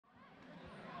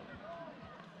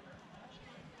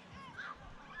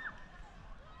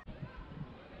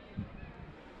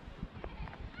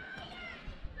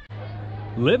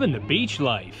Living the beach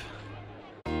life.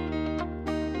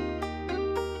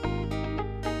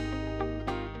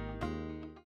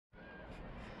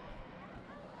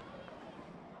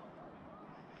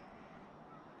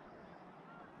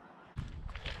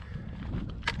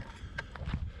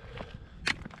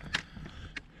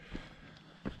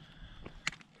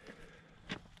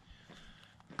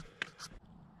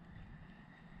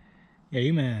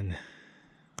 Amen.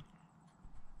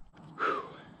 Whew.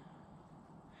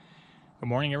 Good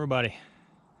morning, everybody.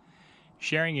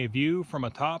 Sharing a view from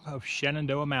atop of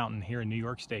Shenandoah Mountain here in New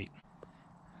York State.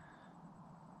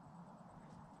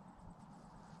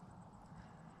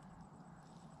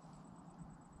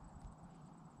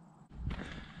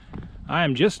 I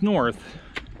am just north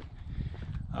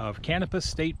of Canopus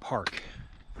State Park.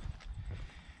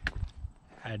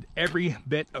 Had every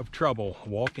bit of trouble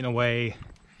walking away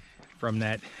from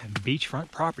that beachfront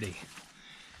property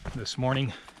this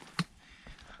morning.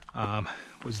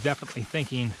 Was definitely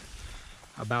thinking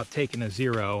about taking a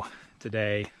zero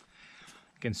today,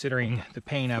 considering the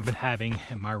pain I've been having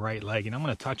in my right leg, and I'm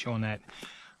going to touch on that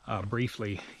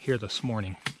briefly here this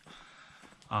morning.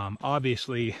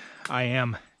 Obviously, I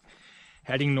am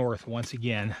heading north once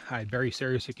again. I had very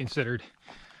seriously considered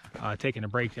taking a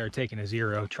break there, taking a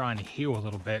zero, trying to heal a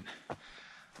little bit,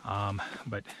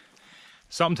 but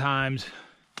sometimes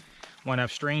when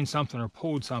I've strained something or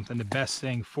pulled something, the best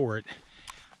thing for it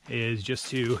is just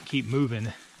to keep moving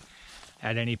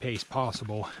at any pace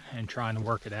possible and trying to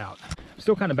work it out. I'm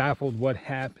still kind of baffled what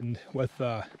happened with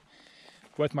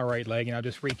my right leg, and I'll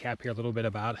just recap here a little bit.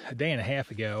 About a day and a half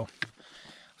ago, I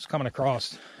was coming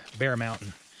across Bear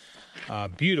Mountain.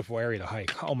 Beautiful area to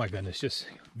hike. Oh my goodness, just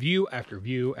view after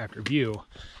view after view.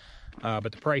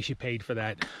 But the price you paid for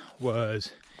that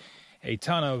was a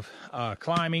ton of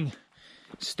climbing,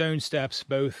 stone steps,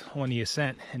 both on the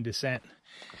ascent and descent.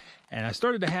 And I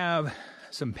started to have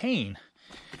some pain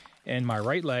in my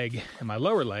right leg and my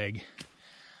lower leg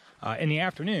in the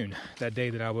afternoon that day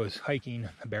that I was hiking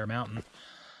Bear Mountain.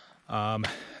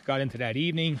 Got into that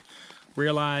evening,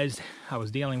 realized I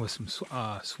was dealing with some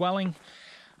swelling.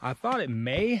 I thought it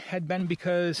may have been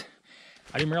because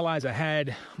I didn't realize I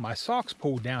had my socks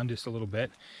pulled down just a little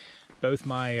bit. Both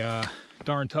my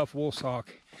Darn Tough wool sock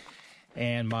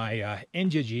and my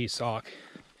NGG sock.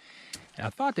 And I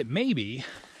thought that maybe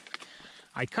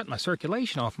I cut my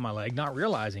circulation off my leg, not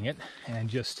realizing it, and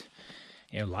just,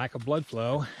 lack of blood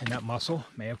flow in that muscle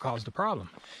may have caused a problem.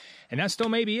 And that still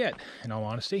may be it, in all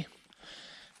honesty.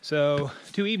 So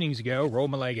 2 evenings ago,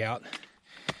 rolled my leg out,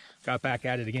 got back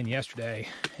at it again yesterday,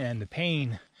 and the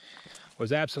pain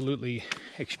was absolutely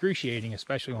excruciating,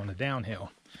 especially on the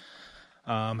downhill.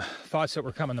 Thoughts that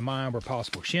were coming to mind were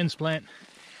possible shin splint.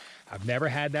 I've never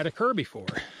had that occur before.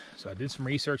 So I did some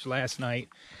research last night,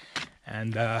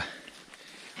 and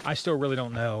I still really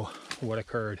don't know what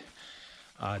occurred.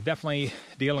 Definitely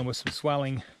dealing with some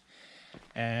swelling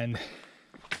and,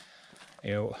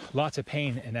 lots of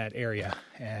pain in that area.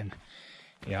 And,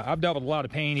 I've dealt with a lot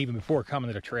of pain even before coming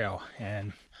to the trail,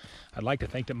 and I'd like to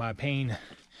think that my pain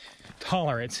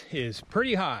tolerance is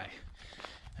pretty high.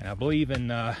 And I believe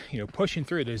in, pushing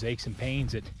through those aches and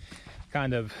pains that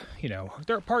kind of,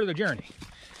 they're part of the journey.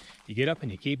 You get up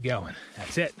and you keep going.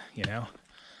 That's it,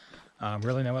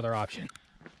 really no other option.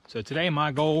 So today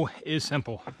my goal is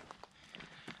simple.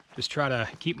 Just try to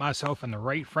keep myself in the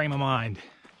right frame of mind.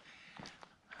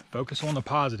 Focus on the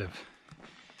positive.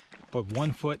 Put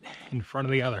one foot in front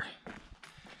of the other.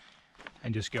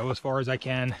 And just go as far as I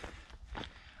can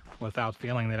without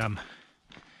feeling that I'm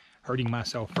hurting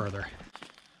myself further.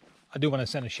 I do want to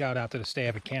send a shout out to the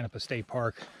staff at Canopus State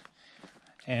Park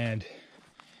and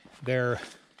their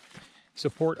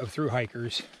support of through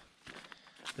hikers,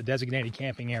 the designated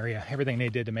camping area, everything they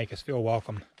did to make us feel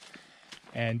welcome.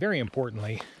 And very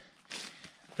importantly,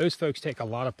 those folks take a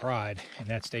lot of pride in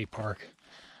that state park.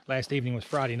 Last evening was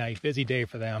Friday night, busy day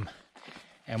for them.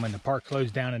 And when the park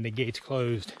closed down and the gates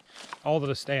closed, all of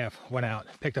the staff went out,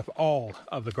 picked up all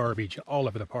of the garbage all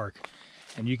over the park.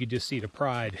 And you could just see the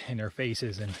pride in their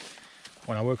faces. And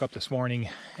when I woke up this morning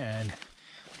and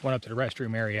went up to the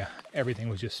restroom area, everything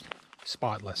was just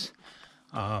spotless.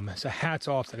 So hats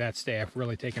off to that staff,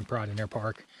 really taking pride in their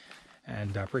park.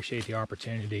 And I appreciate the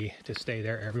opportunity to stay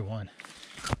there, everyone.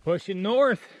 Pushing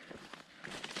north.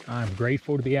 I'm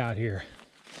grateful to be out here.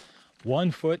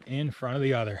 1 foot in front of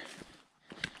the other.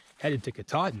 Headed to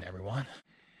Katahdin, everyone.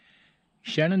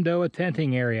 Shenandoah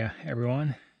tenting area,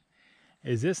 everyone.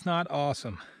 Is this not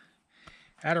awesome?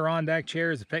 Adirondack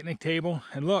chairs, a picnic table,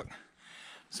 and look,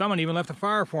 someone even left a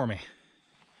fire for me.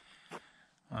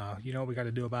 You know what we got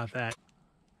to do about that.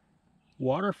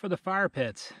 Water for the fire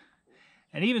pits,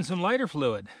 and even some lighter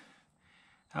fluid.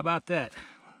 How about that?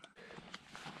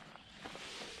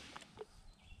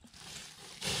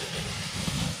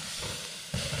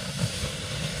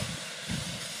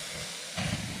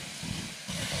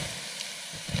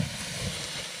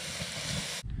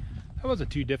 That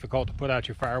wasn't too difficult to put out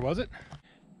your fire, was it?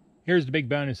 Here's the big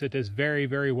bonus at this very,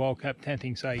 very well kept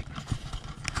tenting site.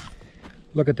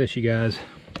 Look at this, you guys.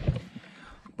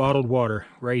 Bottled water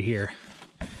right here.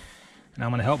 And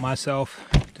I'm gonna help myself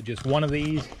to just one of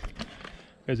these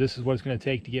because this is what it's gonna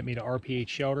take to get me to RPH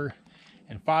shelter.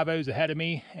 And 5-0's ahead of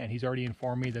me, and he's already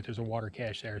informed me that there's a water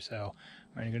cache there. So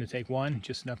I'm only gonna take one,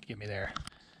 just enough to get me there.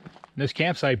 And this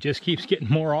campsite just keeps getting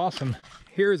more awesome.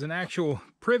 Here's an actual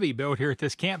privy built here at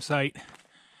this campsite.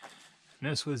 And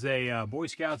this was a Boy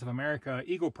Scouts of America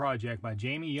Eagle project by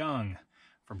Jamie Young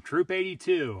from Troop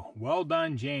 82. Well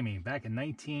done, Jamie, back in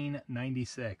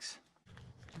 1996.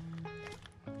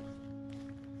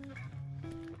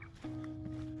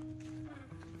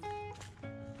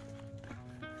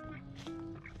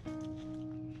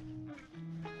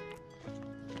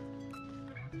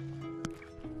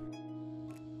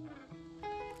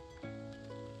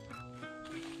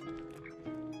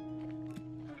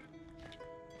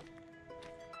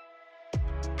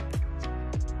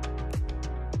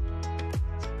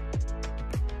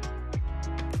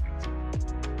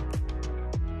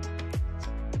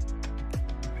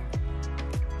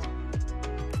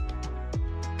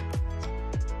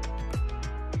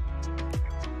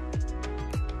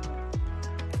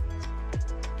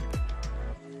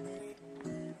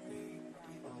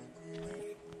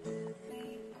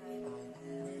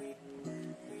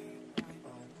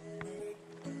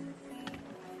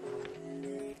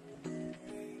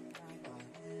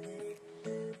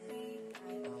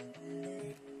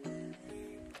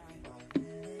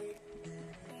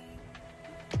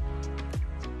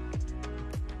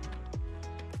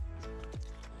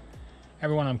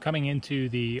 Everyone, I'm coming into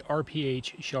the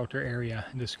RPH shelter area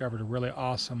and discovered a really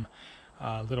awesome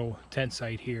little tent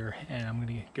site here, and I'm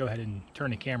going to go ahead and turn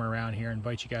the camera around here and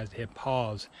invite you guys to hit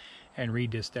pause and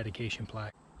read this dedication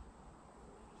plaque.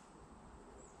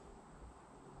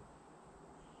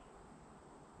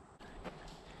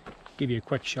 Give you a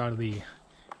quick shot of the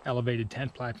elevated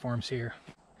tent platforms here.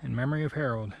 In memory of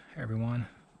Harold, everyone.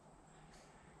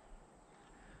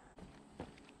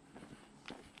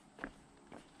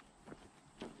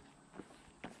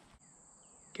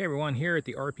 Okay, everyone, here at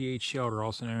the RPH shelter,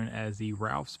 also known as the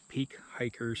Ralph's Peak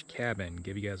Hikers Cabin.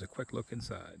 Give you guys a quick look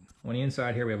inside. On the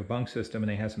inside here, we have a bunk system, and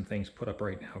they have some things put up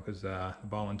right now because the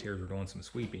volunteers were doing some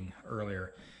sweeping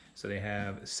earlier. So they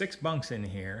have 6 bunks in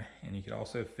here, and you could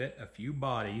also fit a few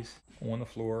bodies on the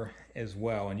floor as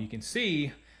well. And you can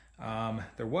see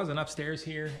there was an upstairs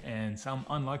here, and some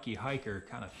unlucky hiker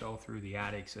kind of fell through the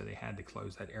attic, so they had to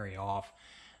close that area off.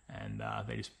 And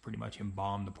they just pretty much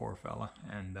embalmed the poor fella.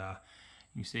 And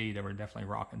you see they were definitely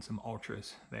rocking some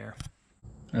ultras there.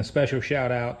 A special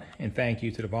shout out and thank you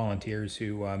to the volunteers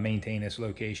who maintain this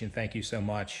location. Thank you so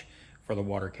much for the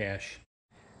water cache.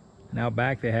 Now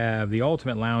back they have the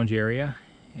ultimate lounge area,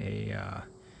 a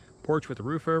porch with a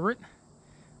roof over it,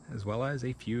 as well as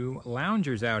a few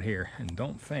loungers out here. And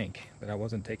don't think that I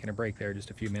wasn't taking a break there just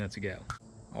a few minutes ago.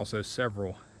 Also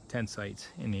several tent sites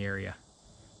in the area.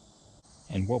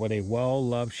 And what would a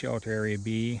well-loved shelter area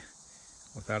be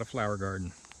without a flower garden?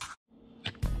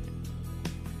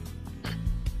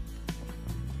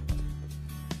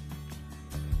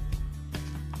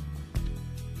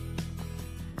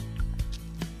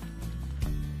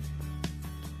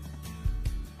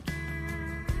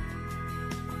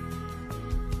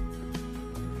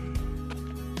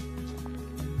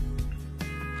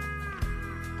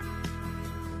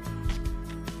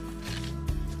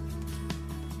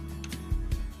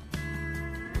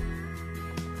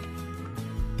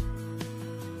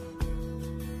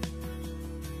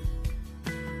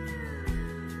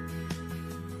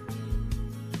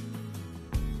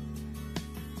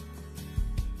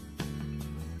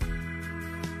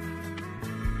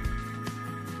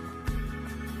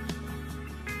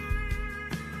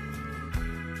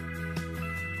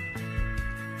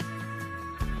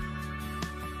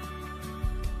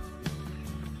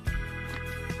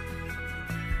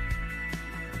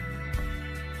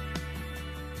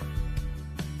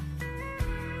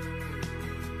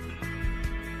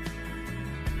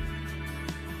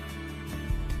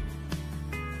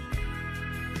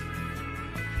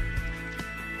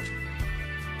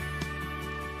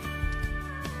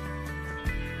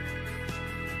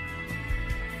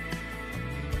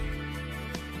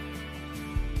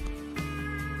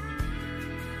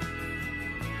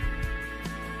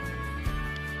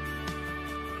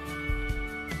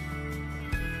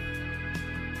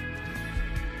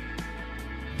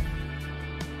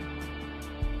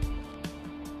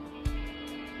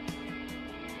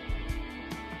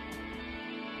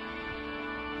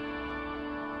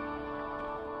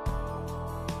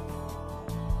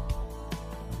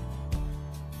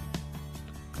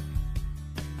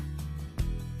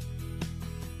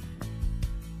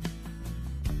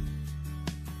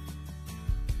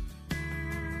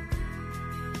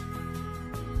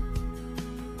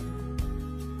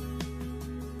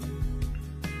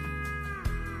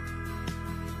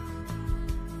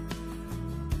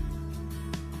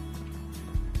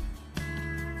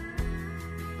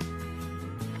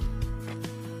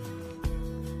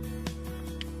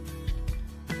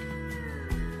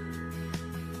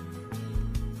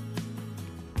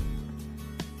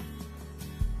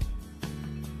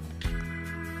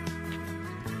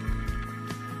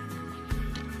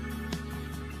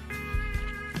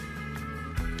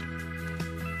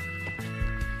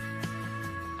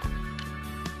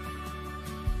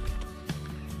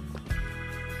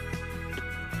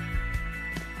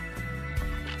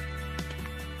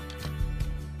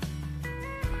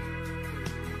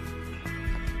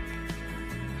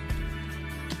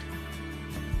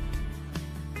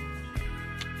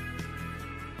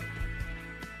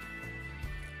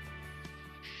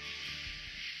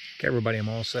 Okay, everybody, I'm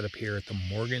all set up here at the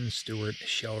Morgan Stewart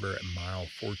Shelter at mile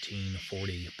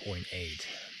 1440.8.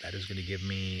 That is going to give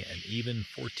me an even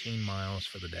 14 miles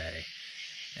for the day.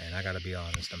 And I got to be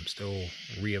honest, I'm still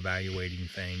reevaluating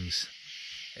things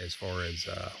as far as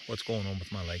what's going on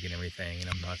with my leg and everything, and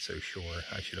I'm not so sure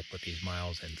I should have put these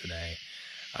miles in today.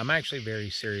 I'm actually very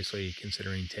seriously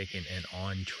considering taking an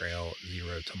on-trail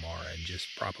zero tomorrow and just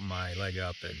propping my leg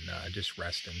up and just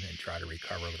resting and try to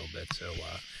recover a little bit. So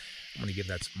I'm going to give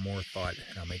that some more thought,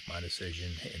 and I'll make my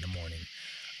decision in the morning.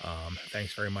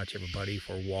 Thanks very much, everybody,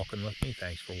 for walking with me.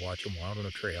 Thanks for watching Wild on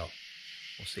the Trail.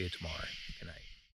 We'll see you tomorrow. Good night.